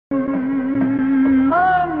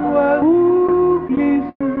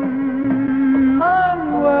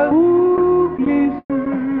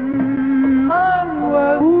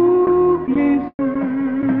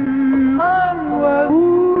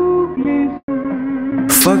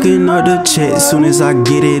Fucking up the check soon as I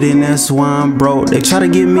get it, and that's why I'm broke. They try to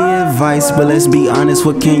give me advice, but let's be honest,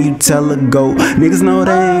 what can you tell a goat? Niggas know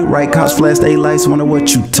they ain't right, cops flash they lights, wonder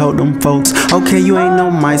what you told them folks. Okay, you ain't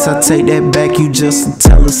no mice, I take that back, you just a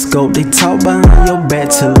telescope. They talk behind your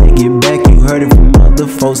back till they get back, you heard it from other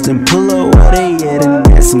folks. Then pull up where they at and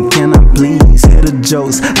ask them, can I please hear the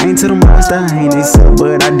jokes? I ain't to the most, I ain't they sell,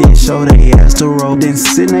 but I did show they ass to roll. Then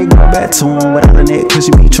sit and they go back to him without a net, cause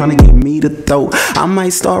she be trying to get me to throw. I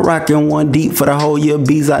might start rocking one deep for the whole year,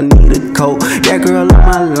 bees, I need a coat. That girl on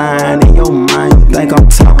my line, in your mind, you think I'm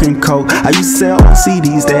talking coke. I used to sell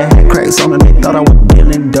CDs that had cracks on them, they thought I was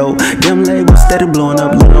dealing dope. Them labels steady blowing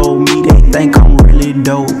up, little old me, they think I'm really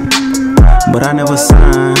dope. But I never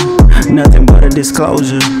signed nothing but a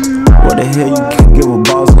disclosure. What the hell you can give a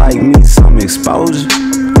boss like me some exposure?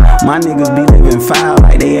 My niggas be living foul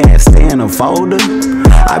like they ass stay in a folder.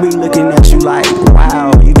 I be looking at you like,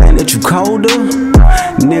 wow, you think that you colder?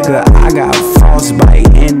 Nigga, I got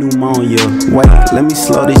frostbite and pneumonia. Wait, let me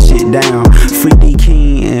slow this shit down. Free D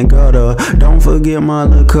King and Gutter. Don't forget my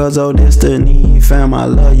little cuzzo, Destiny, fam, I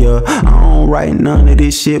love ya. I don't write none of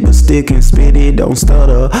this shit, but still can spit it, don't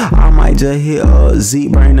stutter. I might just hit a Z,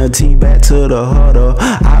 bring the team back to the huddle.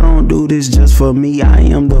 I don't do this just for me, I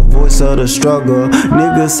am the voice of the struggle.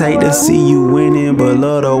 Niggas hate to see you winning, but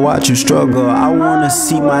love to watch you struggle. I wanna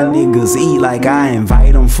see my niggas eat like I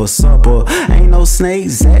invite them for supper. Ain't no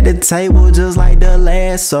snakes at the table just like the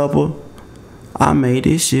Last Supper. I made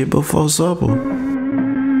this shit before supper.